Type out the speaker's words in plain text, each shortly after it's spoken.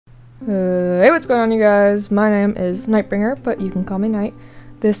Hey, what's going on, you guys? My name is Nightbringer, but you can call me Night.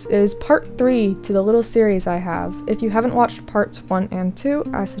 This is part 3 to the little series I have. If you haven't watched parts 1 and 2,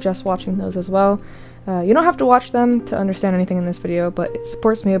 I suggest watching those as well. You don't have to watch them to understand anything in this video, but it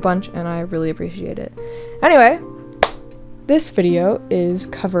supports me a bunch and I really appreciate it. Anyway, this video is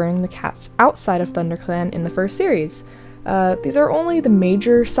covering the cats outside of ThunderClan in the first series. These are only the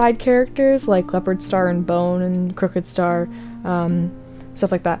major side characters like Leopard Star and Bone and Crooked Star,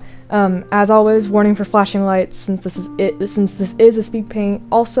 stuff like that. As always, warning for flashing lights since this is a speed paint.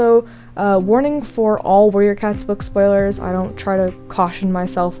 Also, warning for all Warrior Cats book spoilers. I don't try to caution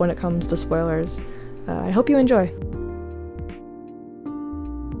myself when it comes to spoilers. I hope you enjoy.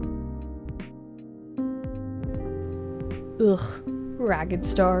 Ugh, Ragged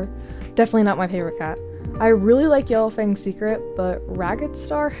Star. Definitely not my favorite cat. I really like Yellowfang's secret, but Ragged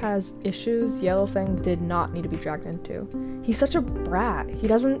Star has issues Yellowfang did not need to be dragged into. He's such a brat. He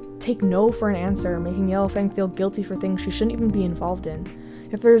doesn't take no for an answer, making Yellowfang feel guilty for things she shouldn't even be involved in.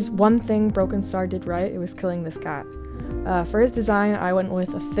 If there's one thing Broken Star did right, it was killing this cat. For his design, I went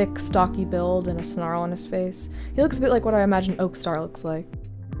with a thick, stocky build and a snarl on his face. He looks a bit like what I imagine Oak Star looks like.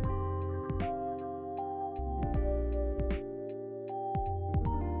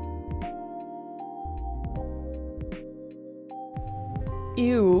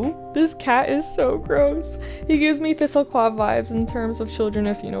 Ew, this cat is so gross. He gives me Thistleclaw vibes in terms of children,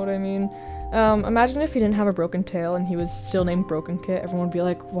 if you know what I mean. Imagine if he didn't have a broken tail and he was still named Broken Kit. Everyone would be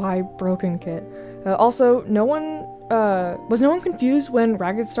like, why Broken Kit? Also, was no one confused when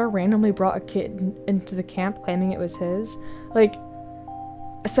Ragged Star randomly brought a kitten into the camp claiming it was his? Like,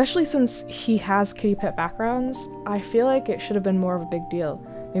 especially since he has kitty pet backgrounds, I feel like it should have been more of a big deal.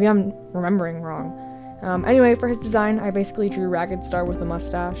 Maybe I'm remembering wrong. Anyway, for his design, I basically drew Ragged Star with a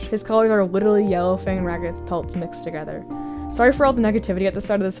mustache. His colors are literally Yellowfang and Ragged pelts mixed together. Sorry for all the negativity at the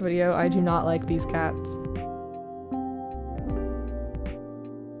start of this video, I do not like these cats.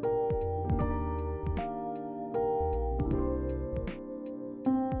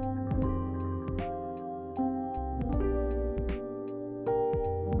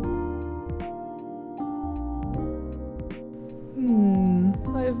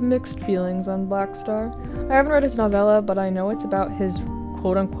 I have mixed feelings on Black Star. I haven't read his novella, but I know it's about his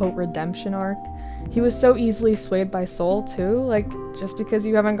quote-unquote redemption arc. He was so easily swayed by Soul, too. Like, just because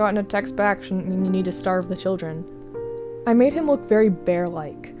you haven't gotten a text back shouldn't mean you need to starve the children. I made him look very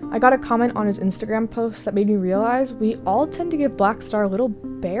bear-like. I got a comment on his Instagram post that made me realize we all tend to give Black Star little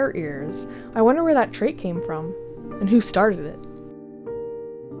bear ears. I wonder where that trait came from, and who started it.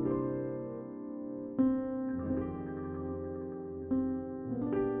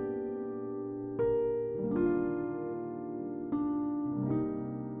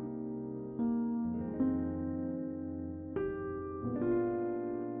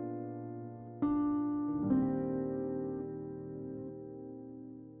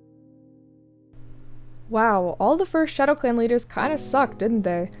 Wow, all the first ShadowClan leaders kinda sucked, didn't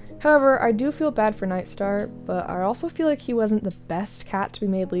they? However, I do feel bad for Nightstar, but I also feel like he wasn't the best cat to be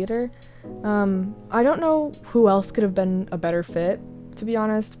made leader. I don't know who else could have been a better fit, to be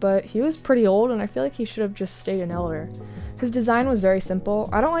honest, but he was pretty old and I feel like he should have just stayed an elder. His design was very simple.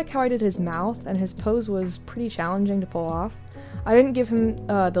 I don't like how I did his mouth, and his pose was pretty challenging to pull off. I didn't give him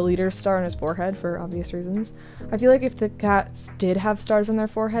the leader star on his forehead for obvious reasons. I feel like if the cats did have stars on their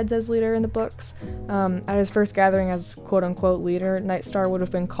foreheads as leader in the books, at his first gathering as quote-unquote leader, Nightstar would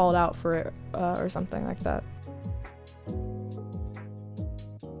have been called out for it, or something like that.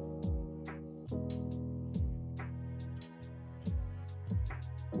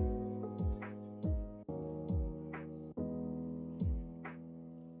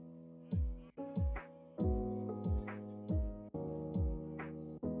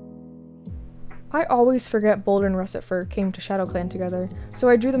 I always forget Boulder and Russet Fur came to ShadowClan together, so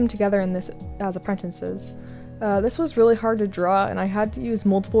I drew them together in this as apprentices. This was really hard to draw, and I had to use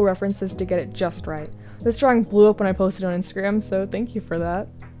multiple references to get it just right. This drawing blew up when I posted on Instagram, so thank you for that.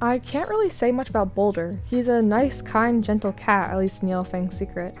 I can't really say much about Boulder. He's a nice, kind, gentle cat, at least in Yellowfang's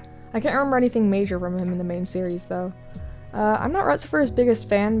secret. I can't remember anything major from him in the main series, though. I'm not Russet Fur's biggest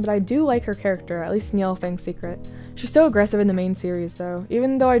fan, but I do like her character, at least in Yellowfang's secret. She's so aggressive in the main series, though.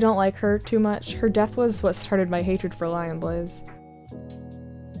 Even though I don't like her too much, her death was what started my hatred for Lion Blaze.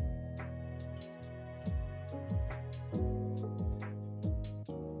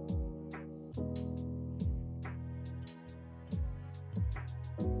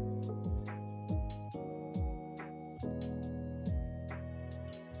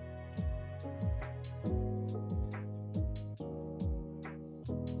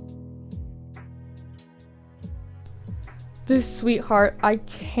 this sweetheart. I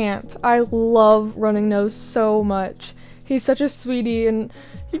can't. I love Running Nose so much. He's such a sweetie and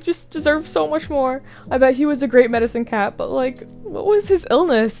he just deserves so much more. I bet he was a great medicine cat, but like, what was his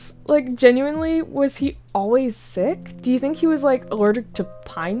illness? Like, genuinely, was he always sick? Do you think he was like allergic to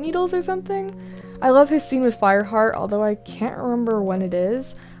pine needles or something? I love his scene with Fireheart, although I can't remember when it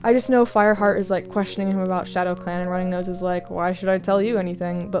is. I just know Fireheart is like questioning him about Shadow Clan and Running Nose is like, why should I tell you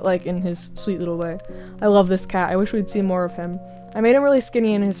anything? But like in his sweet little way. I love this cat. I wish we'd see more of him. I made him really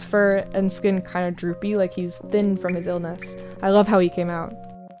skinny and his fur and skin kind of droopy, like he's thin from his illness. I love how he came out.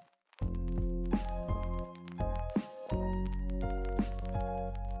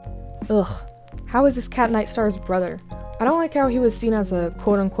 Ugh, how is this cat Nightstar's brother? I don't like how he was seen as a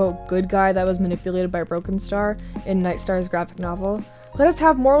quote-unquote good guy that was manipulated by Broken Star in Nightstar's graphic novel. Let us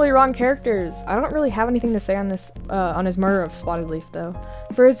have morally wrong characters. I don't really have anything to say on this, on his murder of Spotted Leaf though.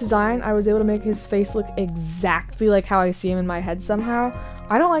 For his design, I was able to make his face look exactly like how I see him in my head somehow.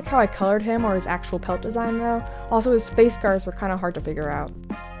 I don't like how I colored him or his actual pelt design though. Also, his face scars were kind of hard to figure out.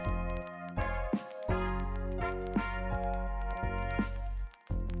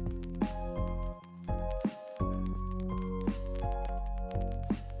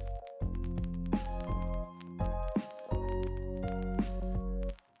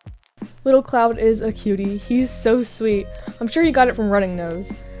 Little Cloud is a cutie. He's so sweet. I'm sure you got it from Running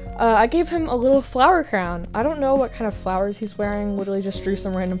Nose. I gave him a little flower crown. I don't know what kind of flowers he's wearing, literally just drew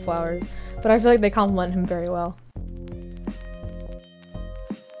some random flowers, but I feel like they complement him very well.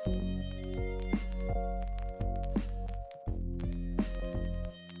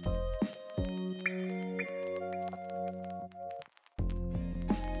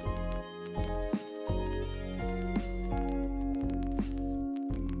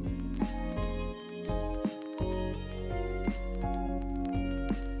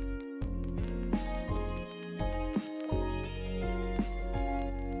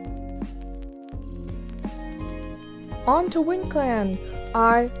 On to WindClan!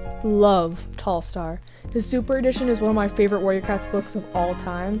 I love Tallstar. His Super Edition is one of my favorite Warrior Cats books of all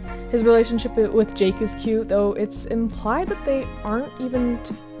time. His relationship with Jake is cute, though it's implied that they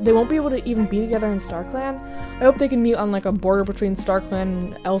won't be able to even be together in StarClan. I hope they can meet on like a border between StarClan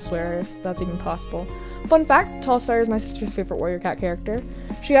and elsewhere, if that's even possible. Fun fact, Tallstar is my sister's favorite Warrior Cat character.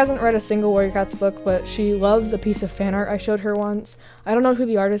 She hasn't read a single Warrior Cats book, but she loves a piece of fan art I showed her once. I don't know who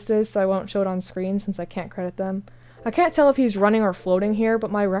the artist is, so I won't show it on screen since I can't credit them. I can't tell if he's running or floating here,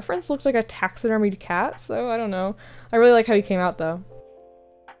 but my reference looks like a taxidermied cat, so I don't know. I really like how he came out though.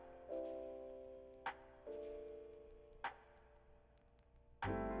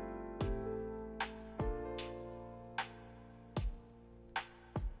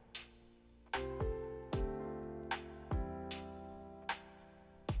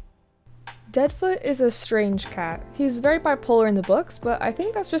 Deadfoot is a strange cat. He's very bipolar in the books, but I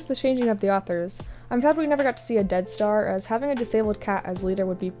think that's just the changing of the authors. I'm sad we never got to see a Dead Star, as having a disabled cat as leader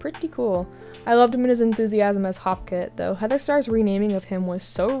would be pretty cool. I loved him and his enthusiasm as Hopkit, though Heather Star's renaming of him was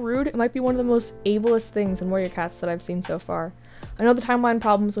so rude it might be one of the most ableist things in Warrior Cats that I've seen so far. I know the timeline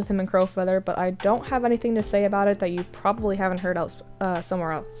problems with him and Crowfeather, but I don't have anything to say about it that you probably haven't heard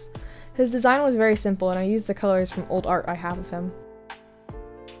somewhere else. His design was very simple, and I used the colors from old art I have of him.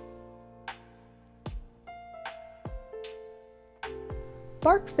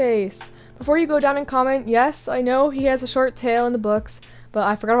 Barkface! Before you go down and comment, yes, I know he has a short tail in the books, but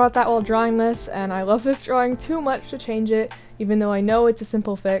I forgot about that while drawing this, and I love this drawing too much to change it, even though I know it's a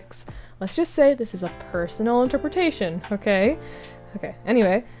simple fix. Let's just say this is a personal interpretation, okay? Okay,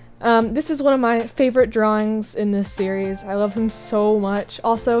 anyway, this is one of my favorite drawings in this series. I love him so much.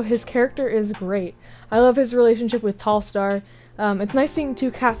 Also, his character is great. I love his relationship with Tallstar. It's nice seeing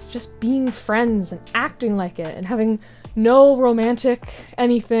two cats just being friends and acting like it, and having no romantic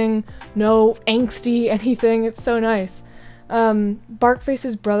anything, no angsty anything. It's so nice.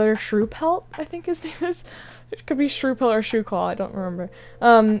 Barkface's brother, Shrewpelt, I think his name is. It could be Shrewpelt or Shrewclaw, I don't remember.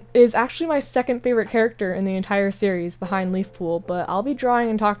 Is actually my second favorite character in the entire series, behind Leafpool, but I'll be drawing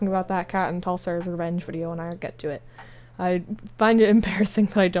and talking about that cat in Tallstar's Revenge video when I get to it. I find it embarrassing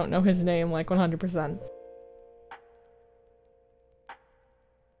that I don't know his name, like 100%.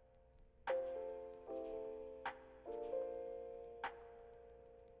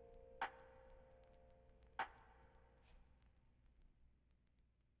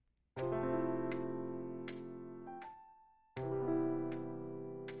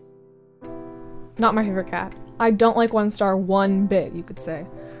 Not my favorite cat. I don't like One Star one bit, you could say.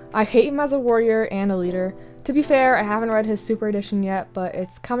 I hate him as a warrior and a leader. To be fair, I haven't read his Super Edition yet, but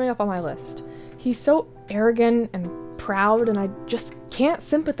it's coming up on my list. He's so arrogant and proud, and I just can't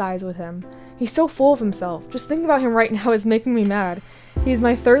sympathize with him. He's so full of himself. Just thinking about him right now is making me mad. He's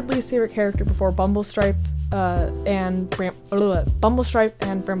my third least favorite character before Bumblestripe and Bramblestar.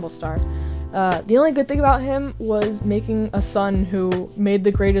 The only good thing about him was making a son who made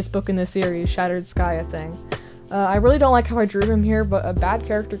the greatest book in the series, Shattered Sky, a thing. I really don't like how I drew him here, but a bad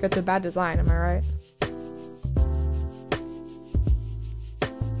character gets a bad design, am I right?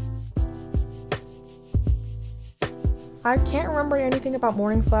 I can't remember anything about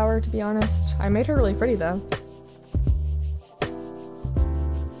Morningflower, to be honest. I made her really pretty, though.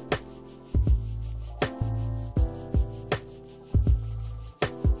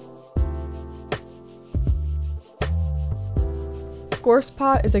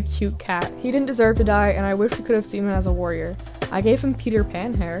 Gorspot is a cute cat. He didn't deserve to die, and I wish we could have seen him as a warrior. I gave him Peter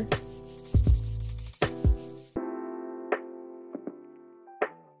Pan hair.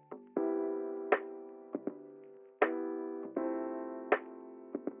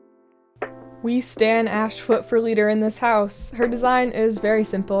 We stan Ashfoot for leader in this house. Her design is very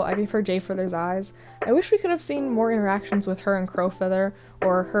simple. I gave her Jay Feather's eyes. I wish we could have seen more interactions with her and Crowfeather,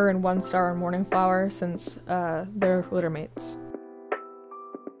 or her and One Star and Morningflower, since they're litter mates.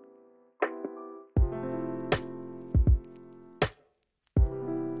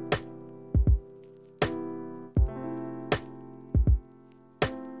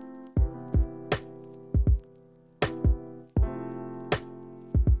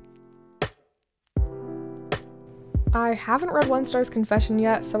 I haven't read One Star's Confession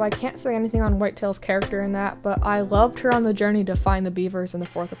yet, so I can't say anything on Whitetail's character in that, but I loved her on the journey to find the beavers in The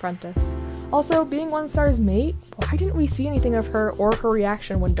Fourth Apprentice. Also, being One Star's mate, why didn't we see anything of her or her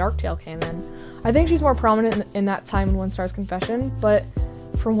reaction when Darktail came in? I think she's more prominent in that time in One Star's Confession, but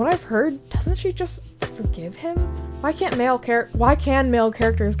from what I've heard, doesn't she just forgive him? Why can male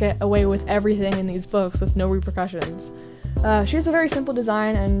characters get away with everything in these books with no repercussions? She has a very simple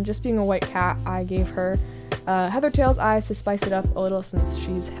design, and just being a white cat, I gave her Heathertail's eyes to spice it up a little since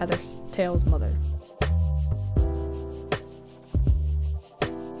she's Heathertail's mother.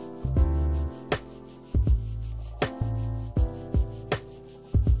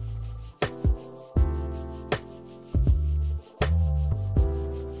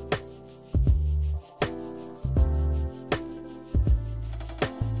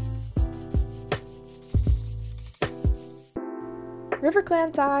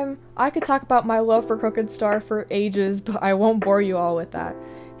 RiverClan time! I could talk about my love for Crooked Star for ages, but I won't bore you all with that.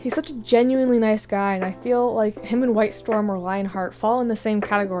 He's such a genuinely nice guy, and I feel like him and White Storm or Lionheart fall in the same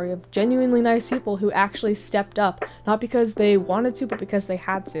category of genuinely nice people who actually stepped up, not because they wanted to, but because they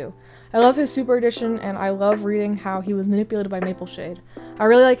had to. I love his Super Edition, and I love reading how he was manipulated by Mapleshade. I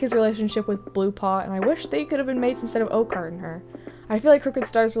really like his relationship with Bluepaw, and I wish they could have been mates instead of Oakheart and her. I feel like Crooked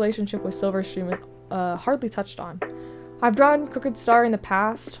Star's relationship with Silverstream is hardly touched on. I've drawn Crooked Star in the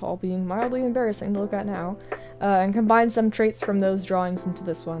past, all being mildly embarrassing to look at now, and combined some traits from those drawings into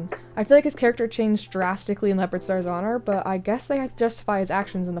this one. I feel like his character changed drastically in Leopard Star's honor, but I guess they had to justify his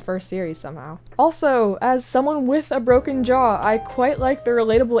actions in the first series somehow. Also, as someone with a broken jaw, I quite like the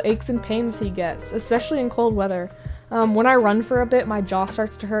relatable aches and pains he gets, especially in cold weather. When I run for a bit, my jaw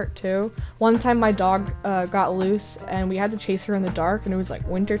starts to hurt too. One time my dog got loose, and we had to chase her in the dark, and it was like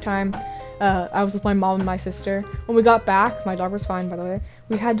winter time. I was with my mom and my sister. When we got back, my dog was fine by the way,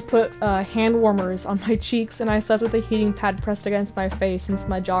 we had to put hand warmers on my cheeks, and I slept with a heating pad pressed against my face since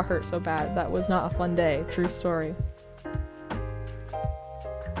my jaw hurt so bad. That was not a fun day. True story.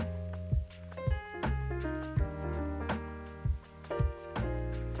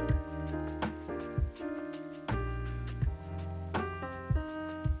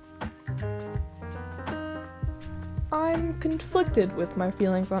 I'm conflicted with my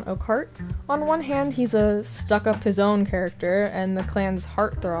feelings on Oakheart. On one hand, he's a stuck-up his own character and the clan's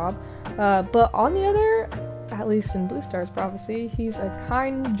heartthrob, but on the other, at least in Blue Star's prophecy, he's a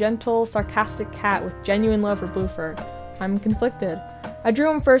kind, gentle, sarcastic cat with genuine love for Bluefur. I'm conflicted. I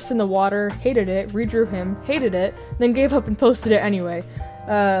drew him first in the water, hated it, redrew him, hated it, then gave up and posted it anyway.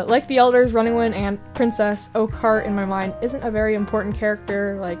 Like the Elders, Running Wind, and Princess, Oakheart, in my mind, isn't a very important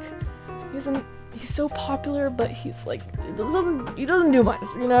character. Like, he's so popular, but he's like, he doesn't do much,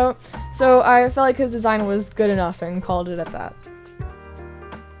 you know? So I felt like his design was good enough and called it at that.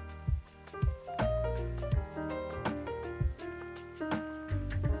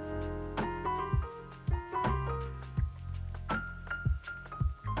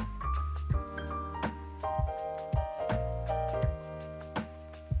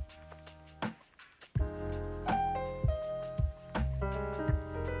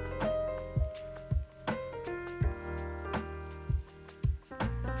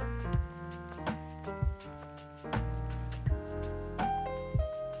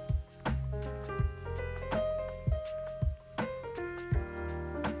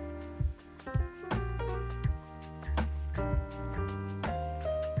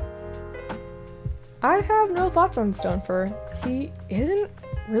 I have no thoughts on Stonefur. He isn't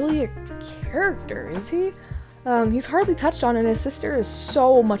really a character, is he? He's hardly touched on, and his sister is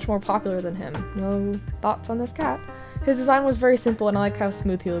so much more popular than him. No thoughts on this cat. His design was very simple, and I like how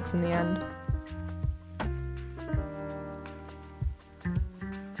smooth he looks in the end.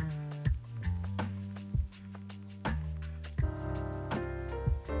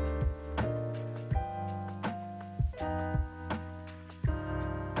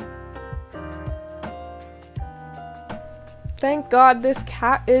 Thank God this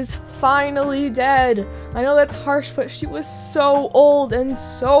cat is finally dead. I know that's harsh, but she was so old and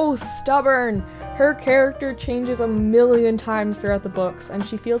so stubborn. Her character changes a million times throughout the books, and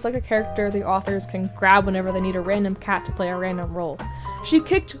she feels like a character the authors can grab whenever they need a random cat to play a random role. She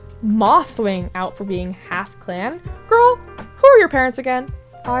kicked Mothwing out for being half clan. Girl, who are your parents again?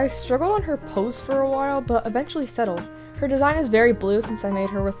 I struggled on her pose for a while, but eventually settled. Her design is very blue since I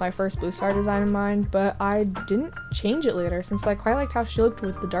made her with my first Blue Star design in mind, but I didn't change it later since I quite liked how she looked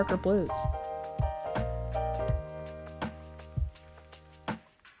with the darker blues.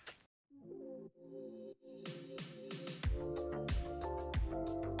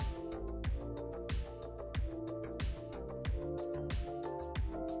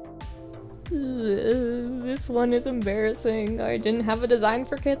 This one is embarrassing. I didn't have a design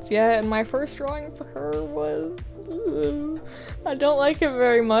for Kits yet, and my first drawing for her was... I don't like it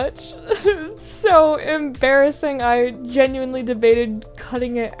very much. It's so embarrassing. I genuinely debated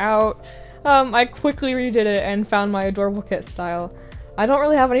cutting it out. I quickly redid it and found my adorable Kit style. I don't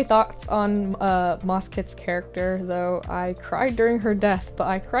really have any thoughts on Moss Kit's character, though. I cried during her death, but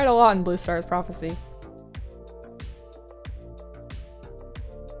I cried a lot in Blue Star's Prophecy.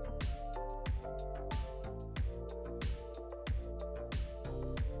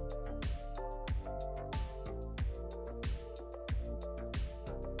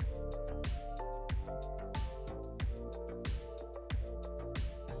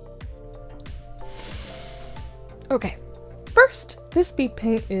 Okay, first, this speed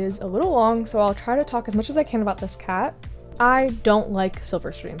paint is a little long, so I'll try to talk as much as I can about this cat. I don't like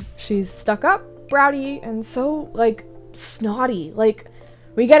Silverstream. She's stuck up, bratty, and so, like, snotty. Like,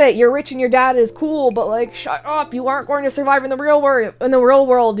 we get it, you're rich and your dad is cool, but, like, shut up, you aren't going to survive in the real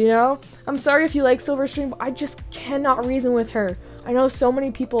world, you know? I'm sorry if you like Silverstream, but I just cannot reason with her. I know so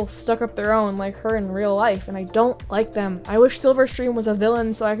many people stuck up their own like her in real life, and I don't like them. I wish Silverstream was a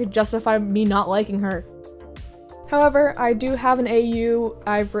villain so I could justify me not liking her. However, I do have an AU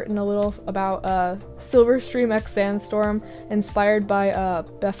I've written a little about Silverstream x Sandstorm, inspired by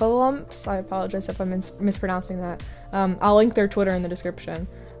Bephalumps. I apologize if I'm mispronouncing that. I'll link their Twitter in the description.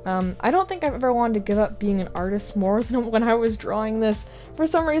 I don't think I've ever wanted to give up being an artist more than when I was drawing this. For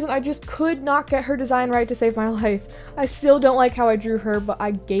some reason, I just could not get her design right to save my life. I still don't like how I drew her, but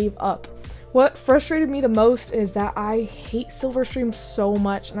I gave up. What frustrated me the most is that I hate Silverstream so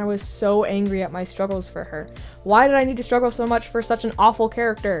much, and I was so angry at my struggles for her. Why did I need to struggle so much for such an awful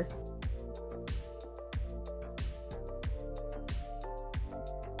character?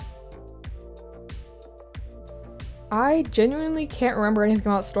 I genuinely can't remember anything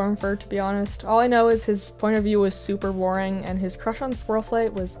about Stormfur, to be honest. All I know is his point of view was super boring, and his crush on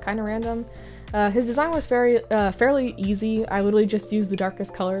Squirrelflight was kinda random. His design was fairly easy. I literally just used the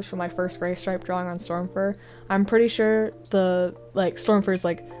darkest colors for my first gray stripe drawing on Stormfur. I'm pretty sure the Stormfur's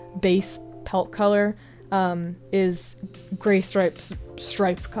base pelt color is gray stripe's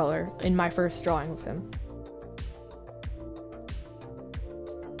striped color in my first drawing of him.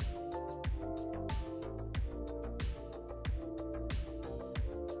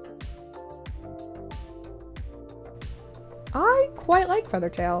 I quite like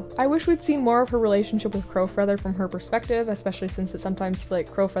Feathertail. I wish we'd seen more of her relationship with Crowfeather from her perspective, especially since it sometimes feels like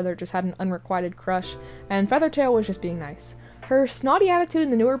Crowfeather just had an unrequited crush, and Feathertail was just being nice. Her snotty attitude in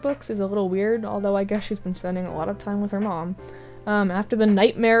the newer books is a little weird, although I guess she's been spending a lot of time with her mom. After the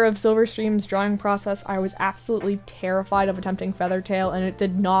nightmare of Silverstream's drawing process, I was absolutely terrified of attempting Feathertail, and it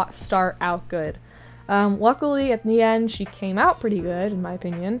did not start out good. Luckily, at the end, she came out pretty good, in my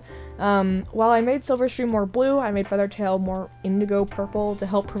opinion. While I made Silverstream more blue, I made Feathertail more indigo purple to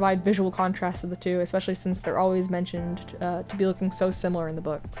help provide visual contrast to the two, especially since they're always mentioned to be looking so similar in the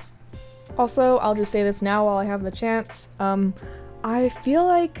books. Also, I'll just say this now while I have the chance, I feel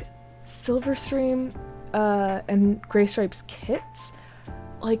like Silverstream and Graystripe's kits,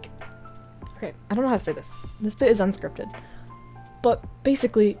 okay, I don't know how to say this. This bit is unscripted. But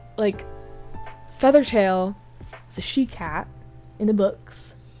basically, Feathertail is a she-cat in the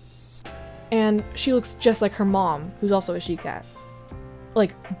books, and she looks just like her mom, who's also a she-cat.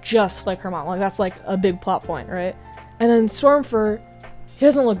 Just like her mom. That's a big plot point, right? And then Stormfur, He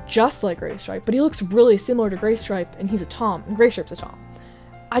doesn't look just like Graystripe, but he looks really similar to Graystripe, and he's a Tom, and Graystripe's a Tom.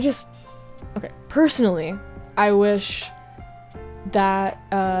 Okay, personally, I wish that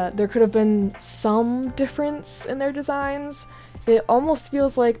there could have been some difference in their designs. It almost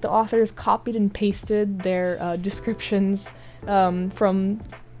feels like the authors copied and pasted their descriptions from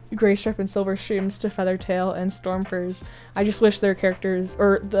Graystripe and Silverstreams to Feathertail and Stormfurs. I just wish their characters,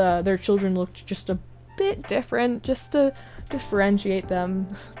 or their children, looked just a bit different, just to differentiate them.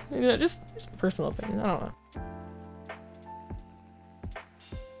 You know, just personal opinion, I don't know.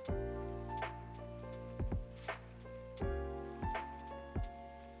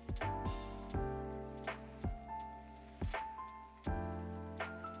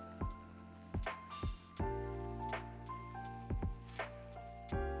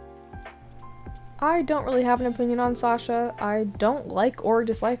 I don't really have an opinion on Sasha. I don't like or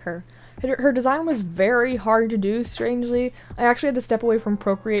dislike her. Her design was very hard to do, strangely. I actually had to step away from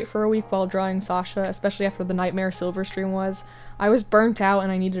Procreate for a week while drawing Sasha, especially after the nightmare Silverstream was. I was burnt out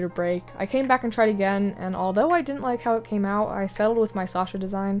and I needed a break. I came back and tried again, and although I didn't like how it came out, I settled with my Sasha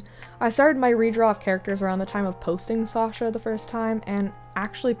design. I started my redraw of characters around the time of posting Sasha the first time, and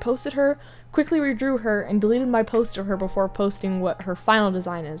actually posted her, quickly redrew her, and deleted my post of her before posting what her final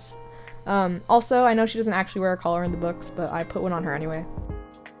design is. Also, I know she doesn't actually wear a collar in the books, but I put one on her anyway.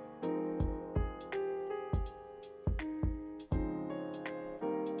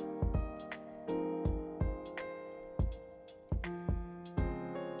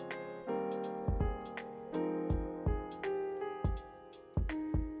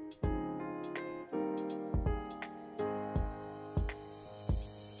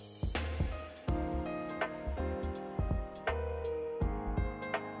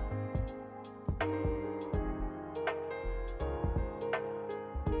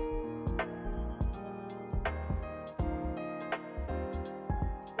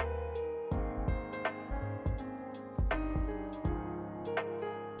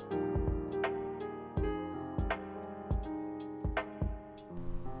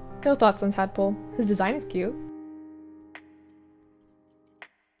 No thoughts on Tadpole. His design is cute.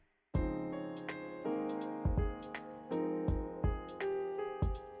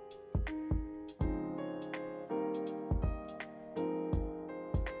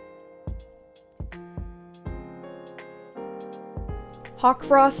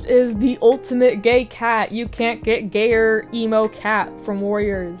 Hawkfrost is the ultimate gay cat. You can't get gayer emo cat from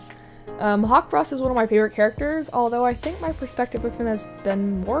Warriors. Hawkfrost is one of my favorite characters, although I think my perspective with him has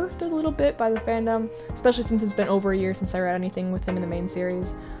been warped a little bit by the fandom, especially since it's been over a year since I read anything with him in the main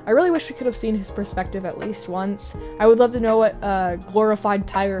series. I really wish we could have seen his perspective at least once. I would love to know what glorified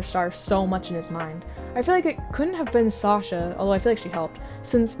Tiger Star so much in his mind. I feel like it couldn't have been Sasha, although I feel like she helped,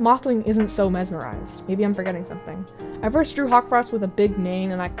 since Mothwing isn't so mesmerized. Maybe I'm forgetting something. I first drew Hawkfrost with a big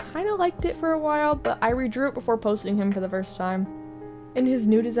mane, and I kinda liked it for a while, but I redrew it before posting him for the first time. In his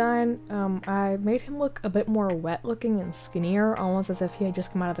new design, I made him look a bit more wet looking and skinnier, almost as if he had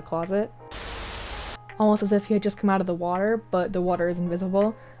just come out of the closet. Almost as if he had just come out of the water, but the water is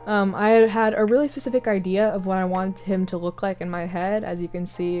invisible. I had a really specific idea of what I wanted him to look like in my head, as you can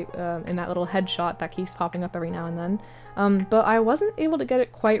see in that little headshot that keeps popping up every now and then. But I wasn't able to get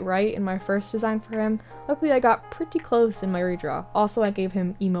it quite right in my first design for him. Luckily I got pretty close in my redraw. Also, I gave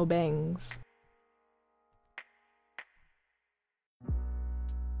him emo bangs.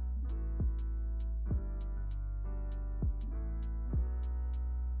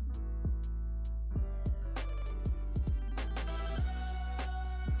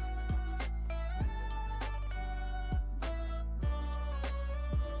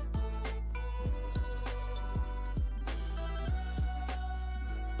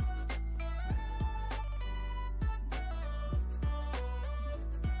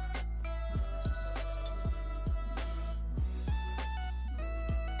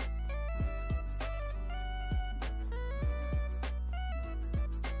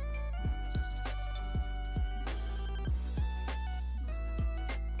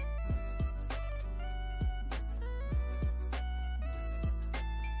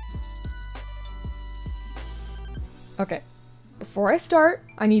 Okay, before I start,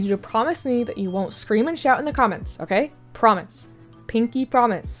 I need you to promise me that you won't scream and shout in the comments, okay? Promise. Pinky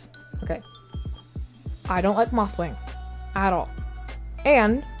promise. Okay. I don't like Mothwing. At all.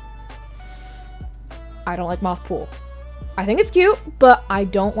 And I don't like Mothpool. I think it's cute, but I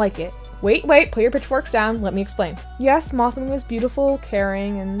don't like it. Wait, put your pitchforks down, let me explain. Yes, Mothwing is beautiful,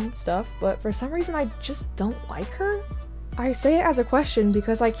 caring, and stuff, but for some reason I just don't like her. I say it as a question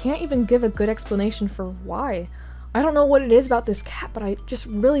because I can't even give a good explanation for why. I don't know what it is about this cat, but I just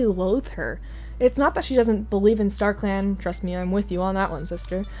really loathe her. It's not that she doesn't believe in StarClan, trust me, I'm with you on that one,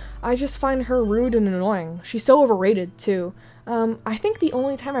 sister. I just find her rude and annoying. She's so overrated, too. I think the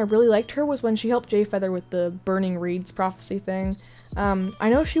only time I really liked her was when she helped Jayfeather with the Burning Reeds prophecy thing. I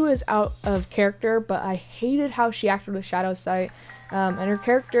know she was out of character, but I hated how she acted with Shadow Sight, and her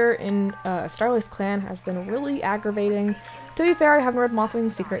character in Starless Clan has been really aggravating. To be fair, I haven't read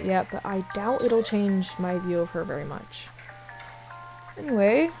Mothwing's Secret yet, but I doubt it'll change my view of her very much.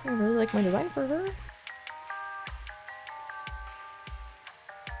 Anyway, I really like my design for her.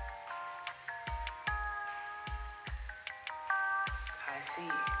 I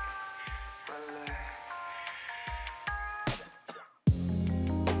see.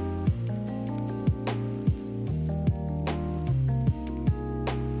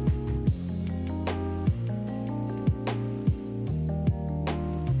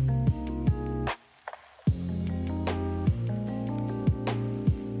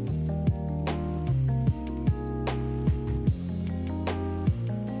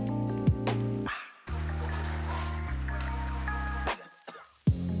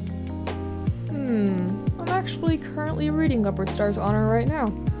 Well, I'm actually currently reading Leopard Star's Honor right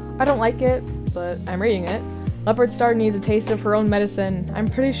now. I don't like it, but I'm reading it. Leopard Star needs a taste of her own medicine. I'm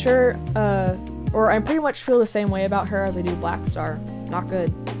pretty sure, or I pretty much feel the same way about her as I do Black Star. Not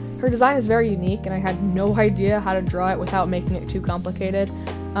good. Her design is very unique, and I had no idea how to draw it without making it too complicated.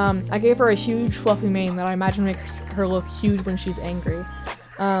 I gave her a huge fluffy mane that I imagine makes her look huge when she's angry.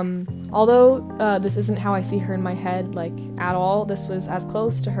 Although this isn't how I see her in my head, like, at all, this was as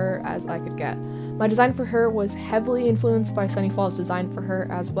close to her as I could get. My design for her was heavily influenced by Sunnyfall's design for her,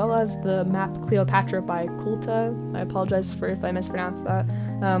 as well as the map Cleopatra by Kulta. I apologize for if I mispronounced that.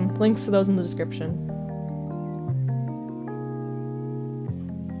 Links to those in the description.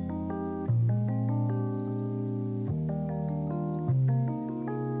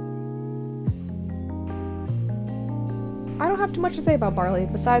 I don't have too much to say about Barley,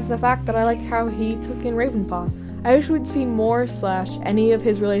 besides the fact that I like how he took in Ravenpaw. I wish we'd seen more / any of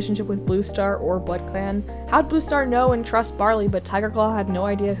his relationship with Blue Star or Blood Clan. How'd Blue Star know and trust Barley, but Tigerclaw had no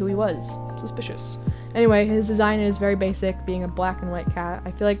idea who he was? Suspicious. Anyway, his design is very basic, being a black and white cat. I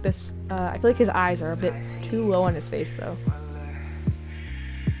feel like his eyes are a bit too low on his face, though.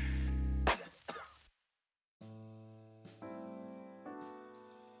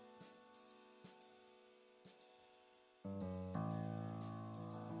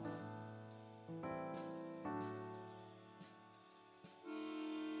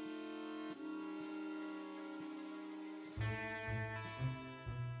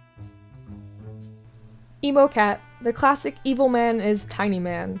 Emo Cat. The classic evil man is Tiny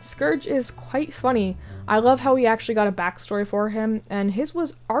Man. Scourge is quite funny. I love how he actually got a backstory for him, and his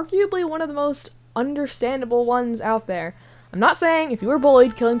was arguably one of the most understandable ones out there. I'm not saying if you were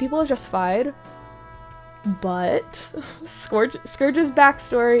bullied, killing people is justified, but Scourge's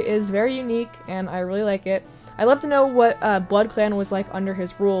backstory is very unique, and I really like it. I'd love to know what Blood Clan was like under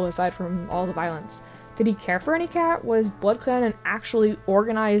his rule, aside from all the violence. Did he care for any cat? Was Blood Clan an actually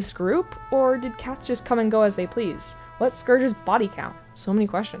organized group? Or did cats just come and go as they pleased? What's Scourge's body count? So many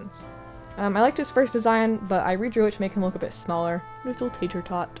questions. I liked his first design, but I redrew it to make him look a bit smaller. Little tater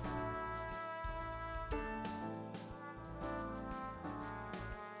tot.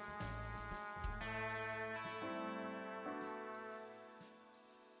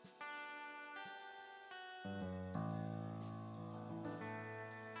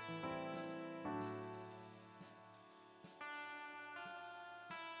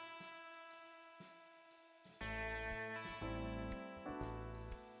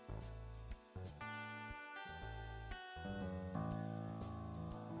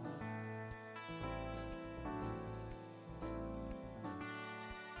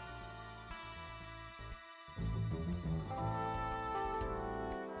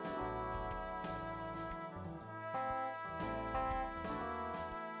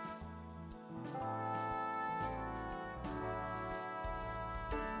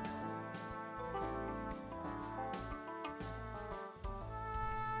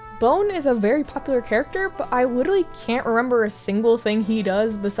 Bone is a very popular character, but I literally can't remember a single thing he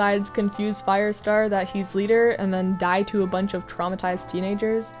does besides confuse Firestar that he's leader and then die to a bunch of traumatized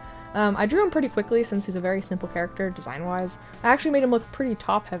teenagers. I drew him pretty quickly since he's a very simple character design-wise. I actually made him look pretty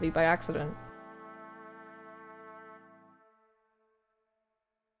top-heavy by accident.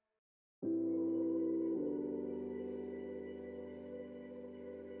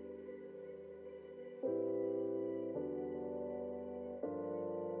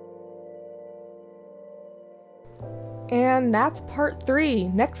 And that's part 3.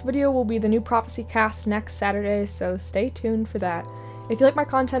 Next video will be the new Prophecy cast next Saturday, so stay tuned for that. If you like my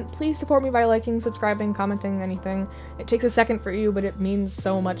content, please support me by liking, subscribing, commenting, anything. It takes a second for you, but it means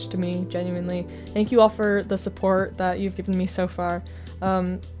so much to me, genuinely. Thank you all for the support that you've given me so far.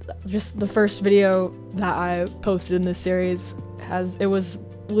 Just the first video that I posted in this series it was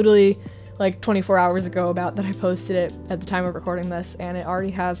literally like 24 hours ago that I posted it at the time of recording this, and it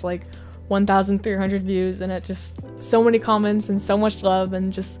already has like 1,300 views, and it just so many comments and so much love,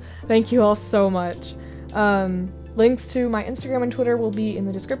 and just thank you all so much. Links to my Instagram and Twitter will be in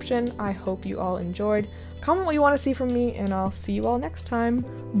the description. I hope you all enjoyed. Comment what you want to see from me, and I'll see you all next time.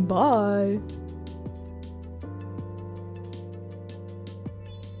 Bye!